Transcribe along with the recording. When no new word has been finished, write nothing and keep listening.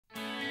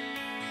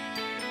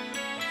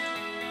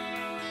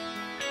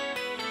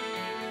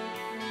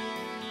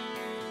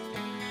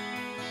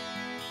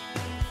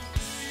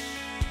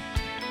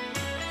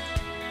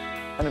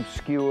An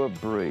obscure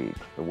breed,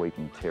 the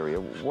Wheaten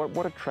Terrier.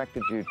 What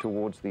attracted you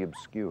towards the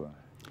obscure?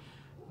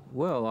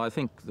 Well, I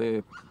think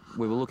we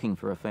were looking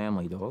for a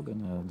family dog,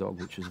 and a dog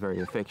which was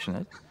very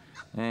affectionate,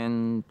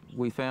 and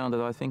we found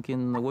it, I think,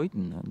 in the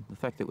Wheaten, and the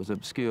fact that it was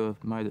obscure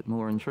made it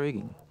more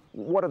intriguing.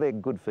 What are their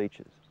good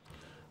features?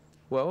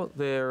 Well,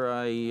 they're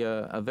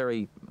a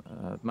very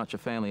much a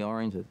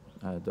family-oriented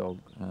dog,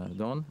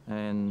 Don,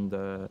 and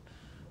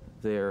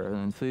they're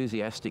an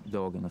enthusiastic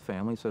dog in the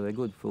family, so they're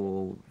good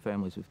for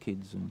families with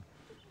kids and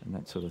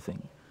that sort of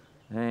thing.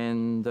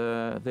 And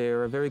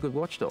they're a very good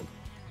watchdog,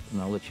 and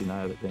they'll let you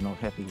know that they're not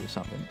happy with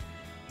something,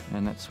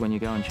 and that's when you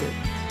go and check.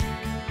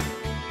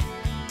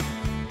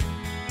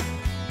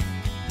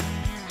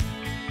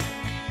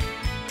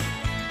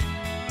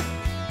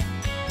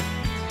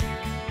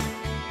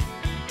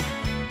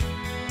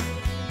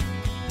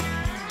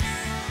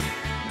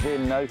 They're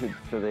noted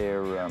for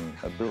their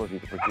ability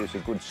to produce a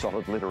good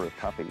solid litter of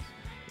puppies.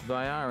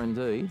 They are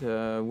indeed.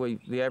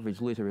 The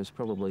average litter is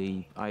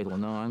probably 8 or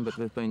 9, but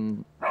there have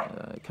been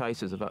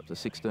cases of up to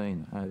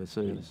 16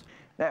 overseas.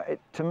 Now,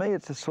 to me,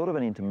 it's a sort of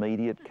an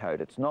intermediate coat.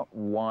 It's not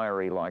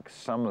wiry like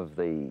some of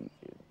the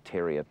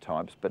terrier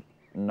types, but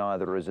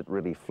neither is it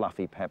really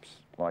fluffy, perhaps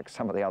like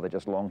some of the other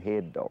just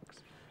long-haired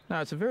dogs.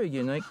 No, it's a very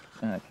unique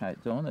coat,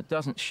 Don. It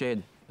doesn't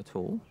shed at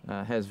all.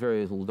 Has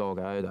very little dog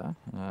odour,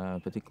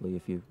 particularly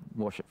if you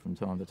wash it from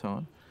time to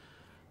time.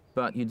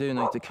 But you do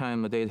need to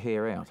comb the dead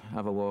hair out,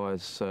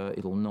 otherwise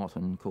it'll knot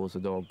and cause the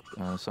dog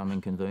some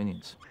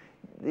inconvenience.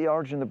 The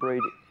origin of the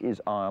breed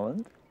is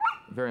Ireland?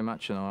 Very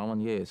much an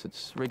island, yes.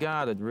 It's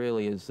regarded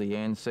really as the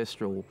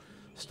ancestral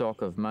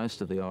stock of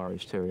most of the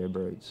Irish Terrier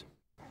breeds.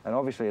 And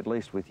obviously, at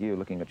least with you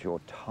looking at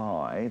your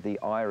tie, the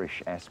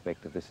Irish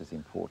aspect of this is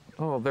important.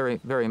 Oh, very,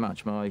 very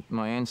much. My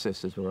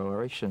ancestors were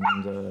Irish,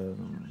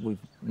 and we've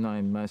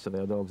named most of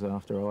our dogs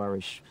after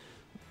Irish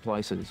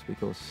places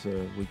because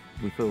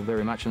we feel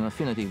very much an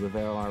affinity with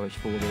our Irish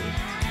forebears.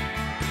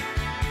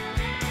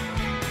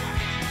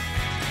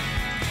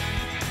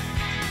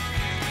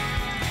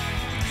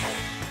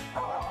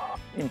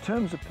 In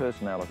terms of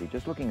personality,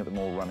 just looking at them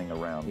all running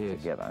around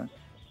together,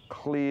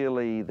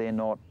 clearly they're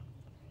not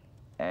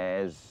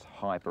as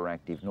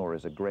hyperactive nor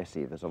as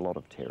aggressive as a lot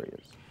of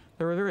terriers.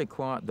 They're a very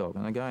quiet dog,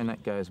 and again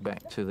that goes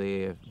back to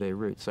their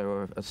roots. They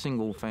were a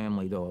single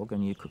family dog,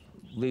 and you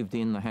lived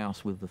in the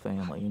house with the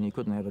family, and you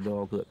couldn't have a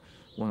dog that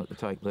wanted to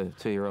take the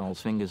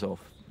 2-year-old's fingers off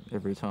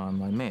every time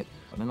they met.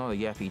 They're not a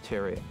yappy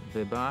terrier. If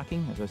they're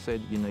barking, as I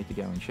said, you need to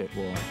go and check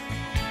why.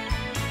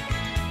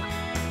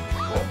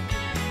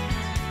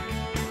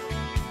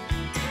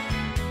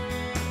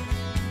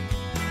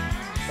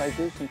 They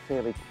do some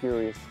fairly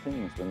curious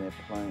things when they're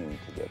playing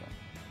together.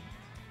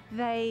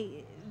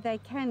 They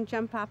can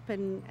jump up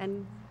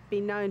and be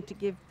known to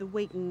give the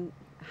Wheaten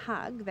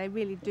hug. They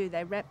really do.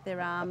 They wrap their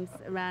arms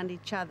around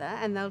each other,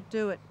 and they'll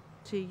do it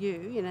to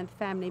you, you know, the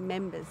family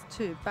members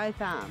too,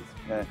 both arms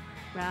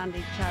around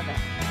each other.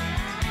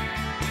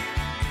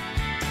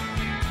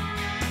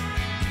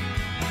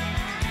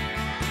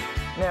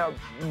 Now,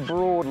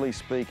 broadly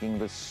speaking,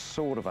 there's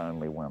sort of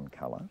only one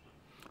colour.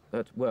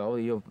 Well,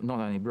 you're not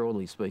only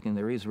broadly speaking,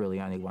 there is really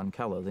only one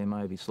colour. There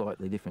may be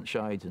slightly different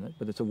shades in it,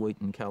 but it's a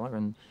Wheaten colour,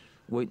 and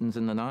Wheaten's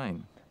in the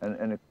name.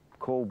 And it's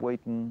called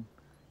Wheaten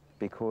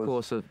because?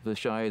 Because of the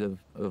shade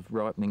of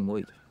ripening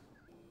wheat.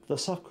 The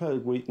Soft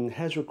Coated Wheaten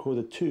has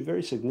recorded 2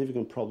 very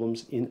significant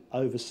problems in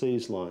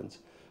overseas lines.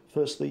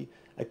 Firstly,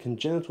 a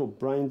congenital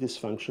brain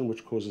dysfunction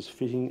which causes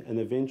fitting and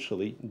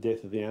eventually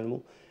death of the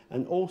animal,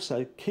 and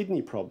also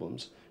kidney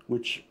problems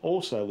which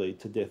also lead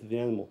to death of the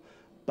animal.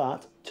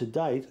 But to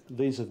date,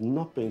 these have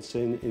not been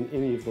seen in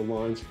any of the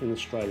lines in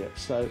Australia.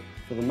 So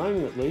for the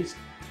moment at least,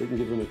 we can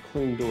give them a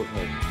clean bill of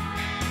health.